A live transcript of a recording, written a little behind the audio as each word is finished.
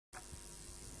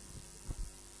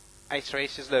Ace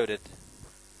race is loaded.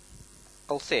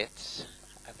 All set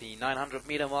at the 900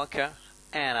 meter marker,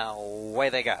 and away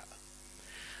they go.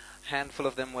 Handful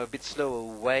of them were a bit slower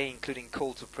away, including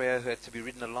Call to Prayer, who had to be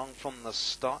ridden along from the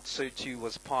start. So too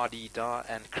was Pardee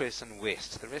and Crescent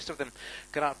West. The rest of them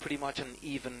got out pretty much an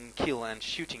even kill, and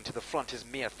shooting to the front is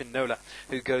Mia Finola,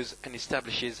 who goes and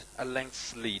establishes a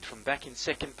length's lead. From back in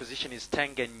second position is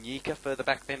Tanganyika, further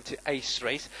back then to Ace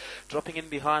Race. Dropping in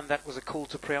behind that was a Call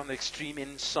to Prayer on the extreme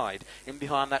inside. In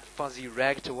behind that, Fuzzy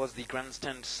Rag towards the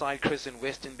grandstand side. Crescent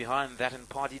West in behind that, and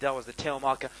Pardee was the tail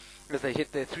marker as they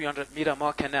hit their 300 meter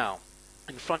marker now.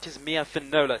 In front is Mia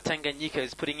Finola. Tanganyika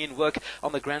is putting in work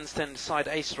on the grandstand side.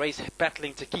 Ace Race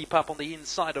battling to keep up on the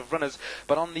inside of runners.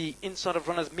 But on the inside of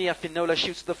runners, Mia Finola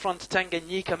shoots to the front.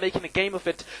 Tanganyika making a game of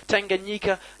it.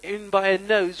 Tanganyika in by a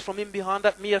nose. From in behind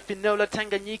that, Mia Finola.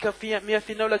 Tanganyika, Mia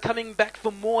Finola coming back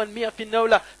for more. And Mia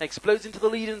Finola explodes into the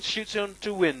lead and shoots on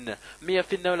to win. Mia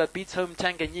Finola beats home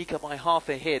Tanganyika by half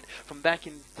a head. From back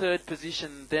in third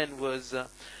position then was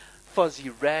Fuzzy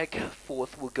Rag.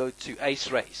 Fourth will go to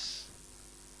Ace Race.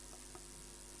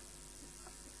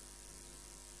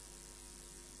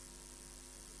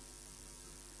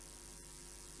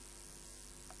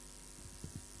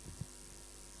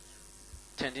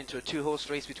 Turned into a two-horse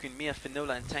race between Mia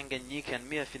Finola and Tanganyika, and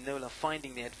Mia Finola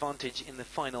finding the advantage in the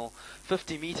final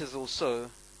 50 meters or so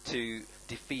to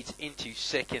defeat into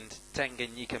second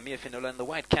Tanganyika. Mia Finola in the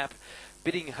white cap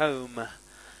bidding home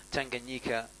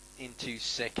Tanganyika into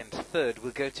second. Third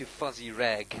will go to Fuzzy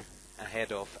Rag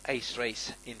ahead of Ace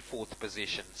Race in fourth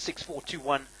position.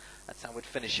 6-4-2-1, that's how it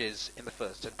finishes in the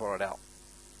first at Borrowdale.